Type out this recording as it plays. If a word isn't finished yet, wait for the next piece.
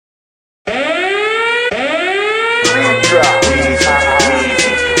drop.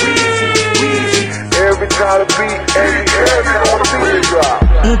 Every time the beat, every time the beat drop.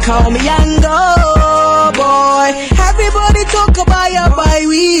 Call me Yango boy. Everybody talk about your boy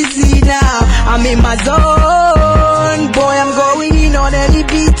Weezy now. I'm in my zone, boy. I'm going in on any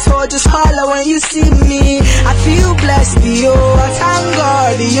beat, so just holler when you see me. I feel blessed, yo. I thank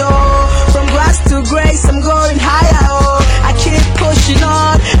God, yo. From grass to grace, I'm going higher, oh. I keep pushing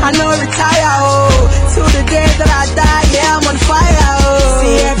on, I no retire, oh. Till the day that I die, yeah, I'm on fire, oh.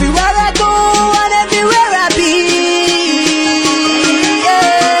 See, everywhere I go and everywhere I be,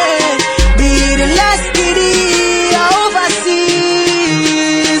 yeah. Be it in Las City or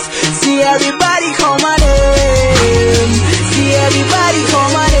overseas. See, everybody call my name. See, everybody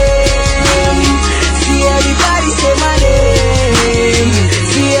call my name. See, everybody say my name.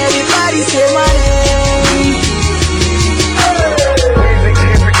 See, everybody say my name.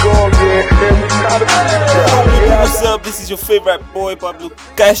 What's up? This is your favorite boy Pablo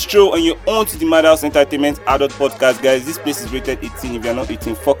Castro, and you're on to the Madhouse Entertainment Adult Podcast, guys. This place is rated 18. If you're not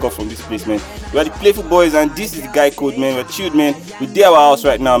 18, fuck off from this place, man. We are the Playful Boys, and this is the guy code, man. We're chilled, man. We're at our house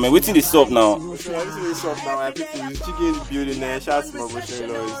right now, man. Waiting this up now. This up now. I think we're chicken in the building there. Shout out to my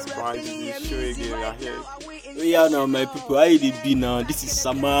boyfriend, Lois. Show again. We're here. Yeah, now my people, how you be now? This is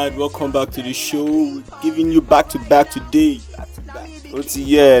Samad. Welcome back to the show. Giving you back to back today.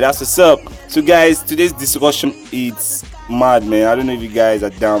 Yeah, that's what's up. So, guys, today's discussion is mad, man. I don't know if you guys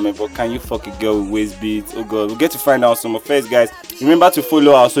are down, man, but can you fuck a girl with waist beats? Oh god, we'll get to find out some. First, guys, remember to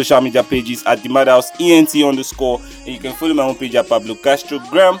follow our social media pages at the Madhouse ENT_, and you can follow my own page at Pablo Castro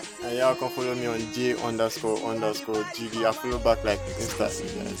Gram. And y'all can follow me on J__GD. I follow back like Insta,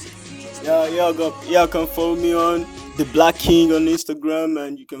 guys. Y'all can follow me on The Black King on Instagram,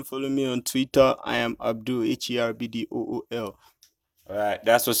 and you can follow me on Twitter. I am Abdul HERBDOOL. Alright,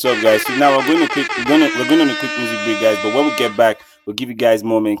 that's what's up, guys. So now we're going on a quick music break, guys. But when we get back, we'll give you guys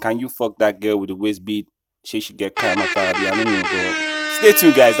more, man. Can you fuck that girl with the waist beat? She should get karma. I don't know, bro. Stay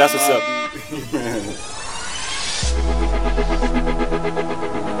tuned, guys. That's what's up.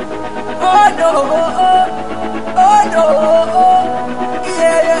 Oh no, oh no,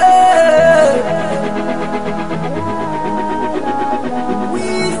 yeah. We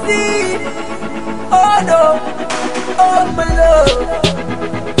see, oh no, oh my love.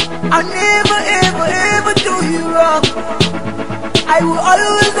 I never, ever, ever do you wrong. I will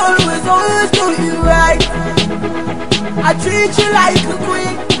always, always, always do you right. I treat you like a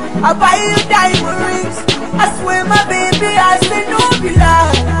queen. I buy you diamond rings. I swear, my baby, I say no be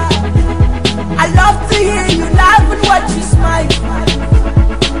lie. I love to hear you laugh and watch you smile.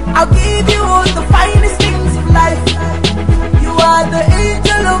 I'll give you all the finest things of life. You are the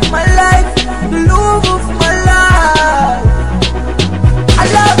angel of my life, the love of my life. I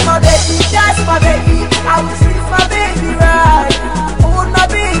love my baby, that's my baby. I will treat my baby right. Hold my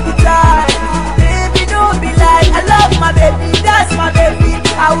baby tight. Baby, don't be like. I love my baby, that's my baby.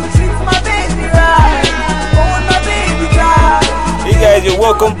 I will treat my baby right. Hold my baby tight. Hey guys, you're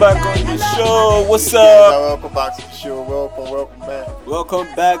welcome back on the show. What's up? Welcome back to the show. Welcome back. Welcome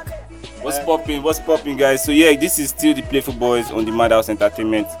back. What's popping, guys? So yeah, this is still the Playful Boys on the Madhouse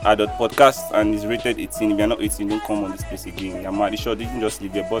Entertainment Adult Podcast, and it's rated 18. If you're not 18, don't come on this place again. You're mad. Sure, you can just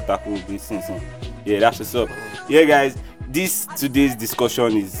leave your butt back will be sing. Yeah, that's what's up. Yeah, guys, today's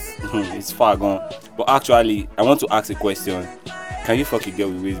discussion is it's far gone. But actually, I want to ask a question. Can you fuck a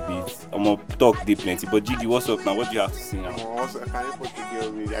girl with waist beats? I'm gonna talk deep plenty. But Jiggy, what's up now? What do you have to say now? Can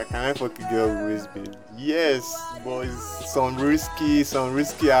I fuck a girl with waist beat? Yes, but it's some risky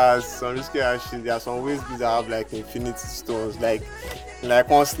ass shit. There are some waist beats that have like infinity stones, like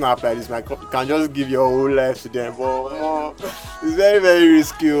one snap like this. Like you can just give your whole life to them, but it's very, very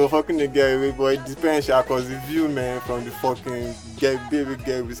risky. Fucking a girl with, but it depends, cause the view, man, from the fucking baby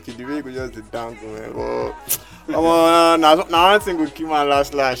girl whiskey, the way you go just the dangle, man. But now one thing will keep my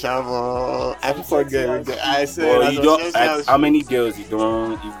last lash. I forget. I said, you don't. Like, how many girls you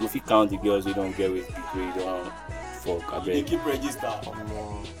don't? If you count the girls you don't get with people, you don't fuck. I bet. You keep register.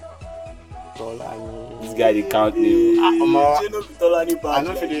 This guy they count name. I know for the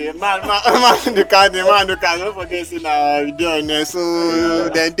man the count the man. Don't forget say now we do on there. So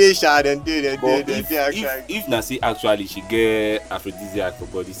then they if Nancy actually she get aphrodisiac for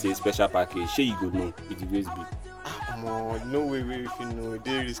body, say special package, she you go know with the waist beat. No way if you know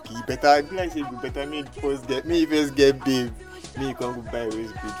they risky. Better like say you better me first get babe. Me you can go buy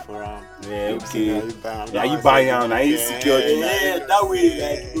waist beat for him. Yeah, okay. Yeah, you buy him. I insecure. Yeah, that way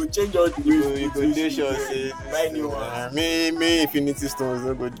like you go change all the waist. You go dey sure say buy new one. Me infinity stones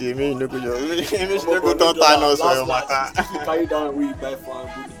no go dey. Me no go just me no go turn Thanos for your matter. You carry down we buy for and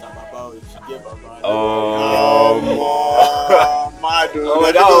go with am about. now. If you get Baba. Oh,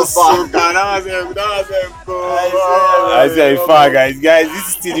 that was fun. I said, far, guys. This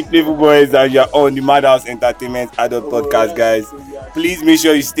is still the Playful Boys, and you're on the Madhouse Entertainment Adult Podcast, guys. Please make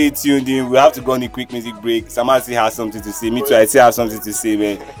sure you stay tuned in. We have to go on a quick music break. Samasi has something to say. Me too, I still have something to say,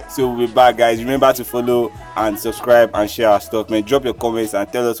 man. So we'll be back, guys. Remember to follow and subscribe and share our stuff, man. Drop your comments and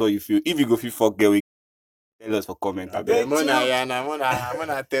tell us what you feel. If you go feel fuck girl, tell us for comment.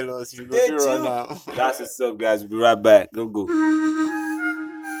 Mona tell us. You go to run now. That's what's up, guys. We'll be right back. Don't go.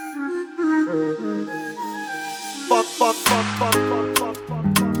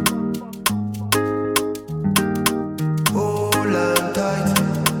 Hold on tight.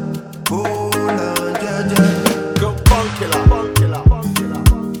 Hold on, yeah. Go punk killer.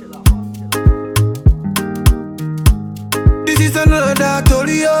 This is another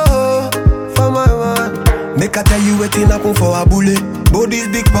Torio for my man. Make I tell you wetin happen for a bullet. But this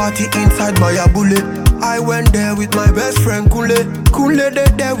big party inside my bullet. I went there with my best friend Kule. Kule they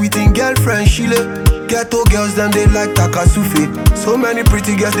there with his girlfriend Shile. Ghetto girls them they like Takasufi. So many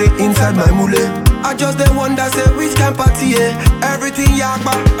pretty girls they inside my mule. I just they wonder say which can party everything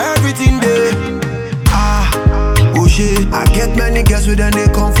yakba, everything there. Oh shit, I get many girls with them they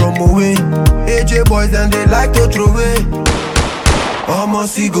come from away. AJ boys and they like to throw away.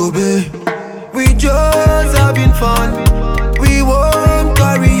 Almost go babe. We just having fun. We won't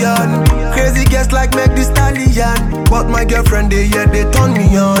carry on. Crazy girls like make the stallion. But my girlfriend they turn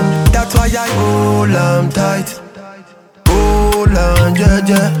me on. That's why I hold on tight. Hold on,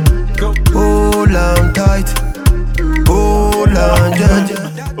 yeah. Hold on tight. Hold on, yeah.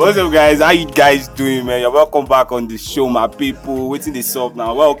 What's up, guys? How you guys doing, man? You're welcome back on the show, my people. Waiting this up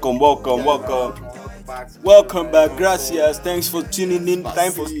now. Welcome. Welcome back, gracias. Thanks for tuning in.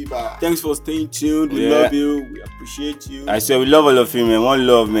 Thanks for staying tuned. We love you. We appreciate you. I swear we love all of you, man. One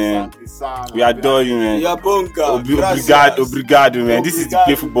love, man. We adore you, man. Obrigado, man. This is the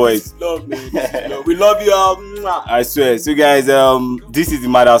Playful Boys. Love, man. We love you all. I swear. So, guys, this is the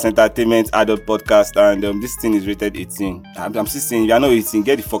Madhouse Entertainment Adult Podcast, and this thing is rated 18. I'm still saying, if you're not 18,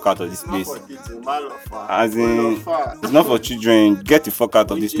 get the fuck out of this place. As in, it's not for children. Get the fuck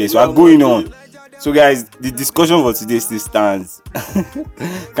out of this place. We are going on. So, guys, the discussion for today still stands.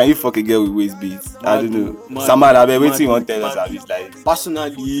 Can you fuck a girl with waist beads? I don't know. Samara, what do you want to tell us at this like?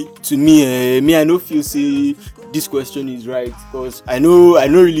 Personally, to me, I don't feel say this question is right because I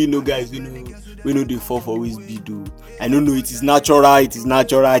really know guys we know they fall for waist bead. I don't know it is natural jazz,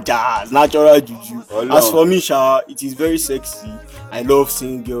 natural juju. As for me, it is very sexy. I love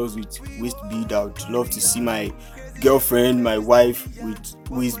seeing girls with waist bead. I would love to see my girlfriend, my wife with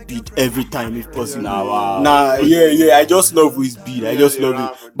waist bead every time if possible. I just love waist bead. I just love it.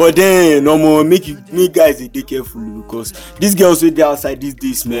 But then make guys they careful because these girls with they outside these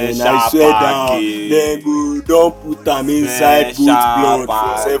days, man. I swear down, then go don't put them inside put blood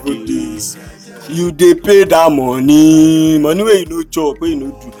for 7 days. You they pay that money where you know chop, where you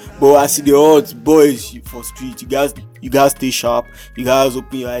know do. But I see the hot boys for street, you guys stay sharp, you guys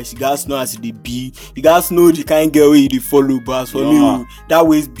open your eyes, you guys know as they be, you guys know the kind of girl you follow. But as for me, that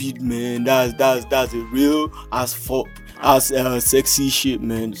waist bead, man, that's a real sexy shit,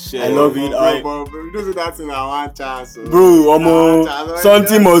 man. I love it. Bro, do that in one chance. Bro,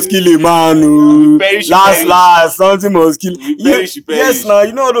 something must kill a man. Last, something must kill. Yes, now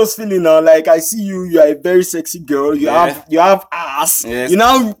you know all those feelings now. Like I see you are a very sexy girl. You have ass. Yes. You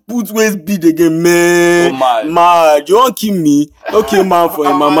now put waist bead again, man. Mad. You won't kill me. Okay, man, for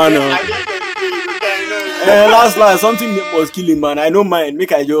your mama now. Last, something must kill a man. I don't mind.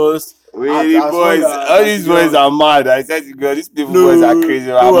 Make I just. All these boys are mad. I said to girl, these people boys are crazy.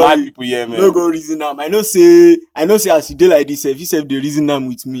 Are mad people here, man. No go reason them. I know say as you dey like this, if you say they reason them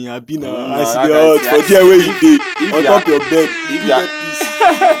with me, I be now. I see the hot for there where you dey on top your bed.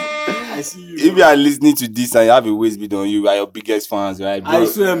 I see you. If you are listening to this and you have a waist bead on you, we are your biggest fans, right, bro? I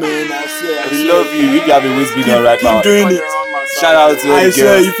swear, man. I swear. We love you. If you have a waist bead on right now, keep doing it. Shout out to all the girls. I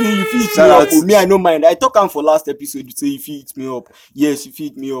swear, if you hit me up, me I no mind. I talk for last episode. You say if you hit me up, yes, if you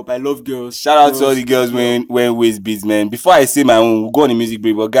hit me up. I love girls. Shout out to all the girls wearing waist beads, man. Before I say my own, we'll go on a music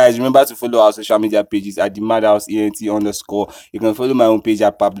break. But guys, remember to follow our social media pages at the Madhouse ENT_. You can follow my own page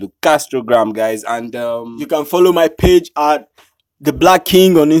at Pablo Castrogram, guys, and you can follow my page at The Black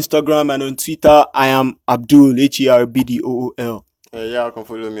King on Instagram and on Twitter. I am Abdul HERBDOOL. You can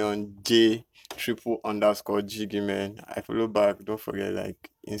follow me on J_Jiggy, man. I follow back. Don't forget, like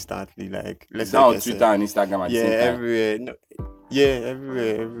instantly, like let's on Twitter and Instagram. Everywhere. No,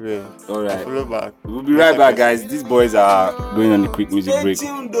 everywhere. All right. Follow back. We'll be right back, guys. These boys are going on a quick music break.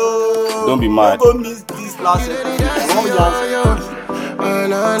 Don't be mad. Don't miss this last episode.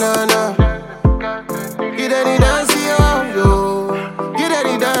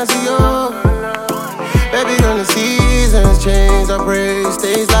 pray it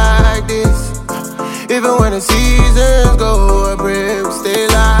stays like this. Even when the seasons go, I pray we stay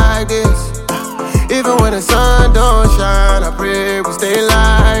like this. Even when the sun don't shine, I pray we stay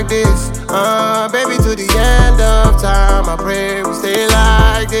like this. Baby, to the end of time, I pray we stay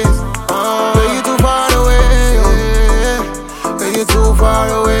like this. Girl, you too far away, yeah. Girl, you too far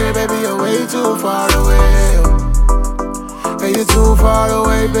away, baby, you're way too far away. Girl, you too far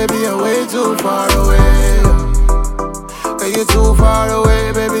away, baby, you're way too far away. Girl, you too far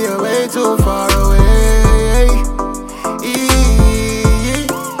away, baby, you're way too far away.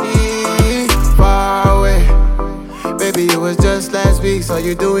 Far away. Baby, it was just last week, so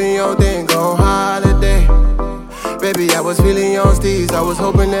you doing your thing on holiday. Baby, I was feeling your steez, I was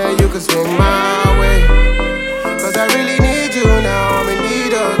hoping that you could swing my way. Cause I really need you now, I'm in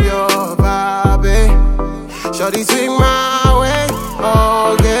need of your vibe, eh. Shorty, swing my way,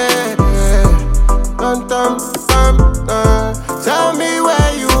 oh yeah, yeah. Dun, dun, dun, dun. Tell me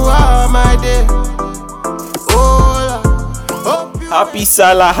where you are, my dear. Happy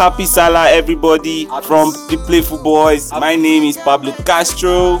Salah, everybody from the Playful Boys. My name is Pablo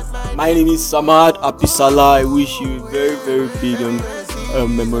Castro. My name is Samad. Happy Salah. I wish you a very, very big and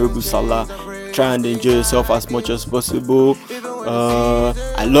memorable Salah. Try and enjoy yourself as much as possible.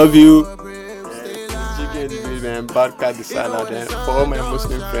 I love you. Barka the Salah. Then for all my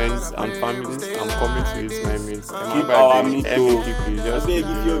Muslim friends and families, I'm coming to eat my meals. Keep our meat too. Just if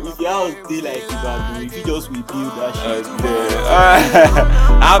your house stay like Ibadan, if you just rebuild that shit.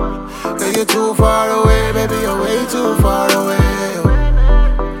 Girl, you too far away, baby, you're way too far away.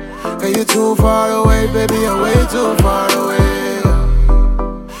 Girl, you too far away, baby, you're way too far away.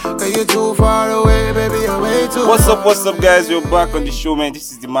 Girl, you too far away, baby, you're way too What's up, guys? We're back on the show, man.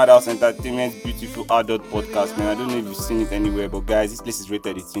 This is the Madhouse Entertainment Beautiful Adult Podcast, man. I don't know if you've seen it anywhere, but guys, this place is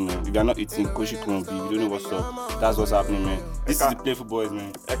rated 18. If you're not 18, Koshi Kumbi, if you don't know what's up, that's what's happening, man. This is the Playful Boys,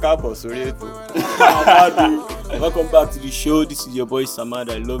 man. Welcome back to the show. This is your boy Samad.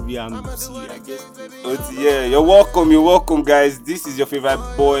 I love you. I'm see, I guess. Yeah, you're welcome, guys. This is your favorite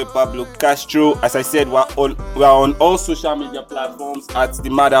boy, Pablo Castro. As I said, we're on all social media platforms at the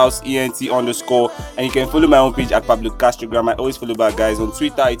Madhouse ENT_, and you can follow my own page at Pablo Castrogram. I always follow back, guys. On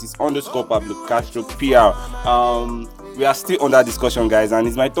Twitter, it is _Pablo Castro PR. We are still on that discussion, guys, and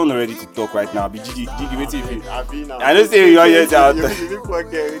it's my turn already to talk right now. Gigi, wait till you feel. I don't say you're yet out.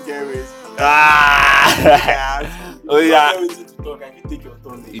 Oh yeah.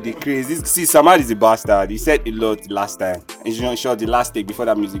 It's crazy. See, Samad is a bastard. He said a lot last time. And sure, the last take before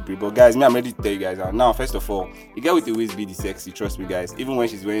that music break. But guys, I'm ready to tell you guys out. Now, first of all, you get with the waist be the sexy. Trust me, guys. Even when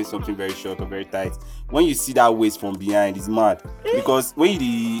she's wearing something very short or very tight, when you see that waist from behind, it's mad. Because when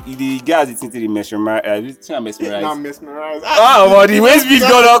the guys it's into the mesmerize. Oh, the waist beat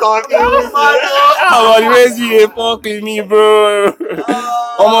got up. Oh, the waist beat fuck with me, bro.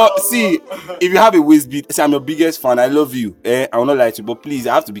 See, if you have a waist beat, see, I'm your biggest fan. I love you. I will not lie to you, but please,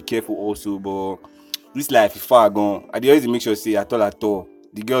 I have to be careful also. But this life is far gone. I always make sure say at all.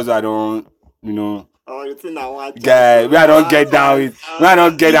 The girls I don't, the thing I want. Guy, where I don't get down with. Where I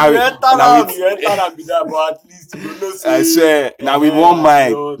don't get down with. I swear. Now with one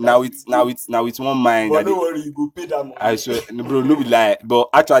mind. Now it's one mind. But don't worry, you go pay that money. I swear, no, bro, no be lie. But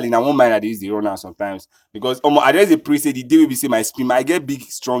actually, now one mind I use the runner sometimes because I there's a priest say the day we say my spin, I get big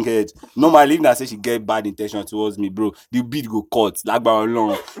strong head. Normally, if I say she get bad intention towards me, bro, the beat go cut like by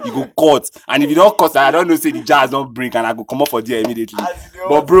long. You go cut, and if you don't cut, I don't know say the jazz don't break, and I go come up for there immediately.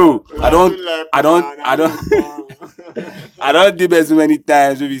 But bro, I don't. I don't do it so many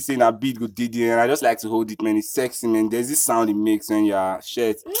times. We saying a beat go diddy, and I just like to hold it, man. It's sexy, man. There's this sound it makes when you're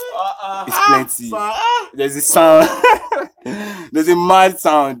shirt. It's plenty. There's this sound. There's a mad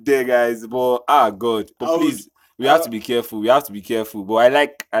sound there, guys. But God. But please, we have to be careful. But I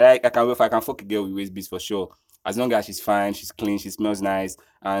can fuck a girl with waist beats for sure. As long as she's fine, she's clean, she smells nice,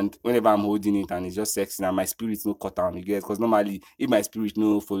 and whenever I'm holding it and it's just sexy, and my spirit's no cut down, you get? Because normally, if my spirit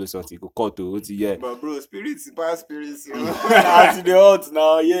no follow something, it go cut to yeah. But bro, spirits, bad spirits. As the odds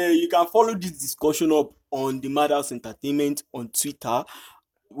now, yeah, you can follow this discussion up on the Madhouse Entertainment on Twitter.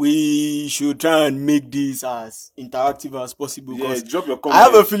 We should try and make this as interactive as possible. Yeah, drop your I comment.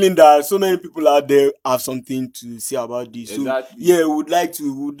 have a feeling that so many people out there have something to say about this. Exactly. So, yeah, we would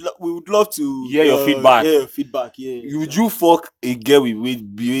love to hear your feedback. Yeah, feedback. Yeah. Would you fuck a girl with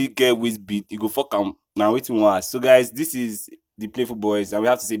waist beat? You go fuck am. Now waiting one. So guys, this is the Playful Boys, and we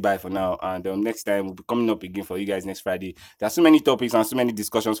have to say bye for now. And next time we'll be coming up again for you guys next Friday. There are so many topics and so many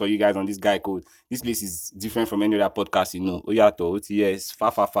discussions for you guys on this guy code. This place is different from any other podcast, Oyato, OTS,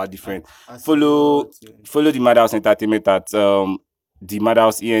 far different. Follow the Madhouse Entertainment at the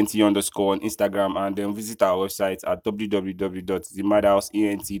Madhouse ENT _ on Instagram, and then visit our website at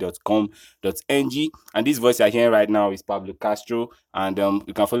www.themadhouseent.com.ng. And this voice you're hearing right now is Pablo Castro, and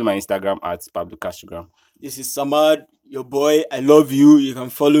you can follow my Instagram at Pablo Castrogram. This is Samad, your boy. I love you. You can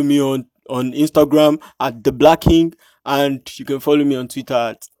follow me on Instagram at The Black King, and you can follow me on Twitter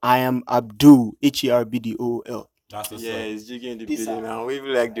at I am Abdul, HERBDOL. That's what's Yeah, up. it's Jiggy in the Peace building out. now. We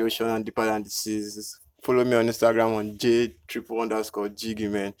feel like the ocean and deeper than the seas. Follow me on Instagram on J__Jiggy,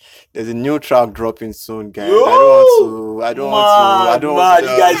 man. There's a new track dropping soon, guys. Yo! I don't want to.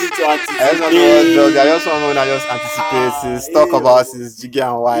 You guys need to anticipate. I just want to anticipate. Talk about this Jiggy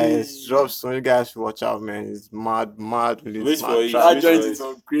and why it's drops soon. You guys should watch out, man. It's mad. Really Wait mad for it. track. That Wait joint for is it.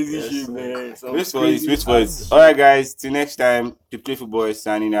 some crazy Yes, shit, man. man. Some Wait for crazy it. Wait for it. shit. Alright, guys. Till next time, the Playful Boys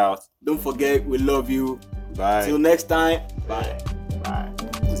signing out. Don't forget, we love you. Bye. Till next time. Bye.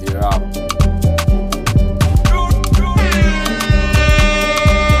 Zero out.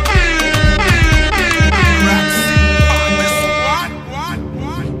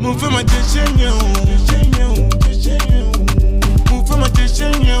 Move for my attention, yo. Move for my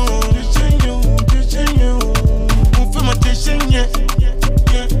attention, yo. Move for my attention, yeah.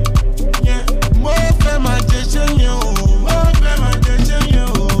 Move for my attention, yo.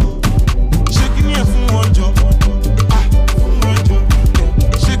 Shaking me from one job.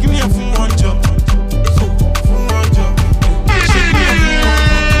 Shaking me from one job. Shaking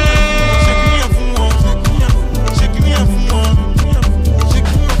me from one. Shaking me from one.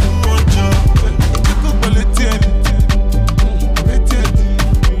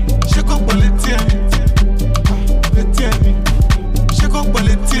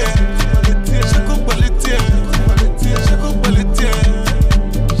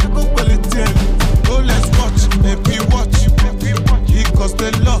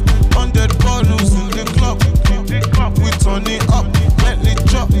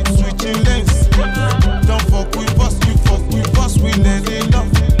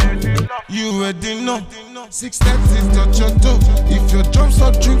 You already know. 6:30 touch your toe. If your drums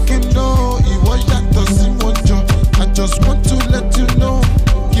are drinking, no, it was doesn't want you. I just want to let you know.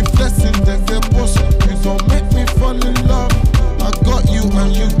 Keep blessing the boss. You don't make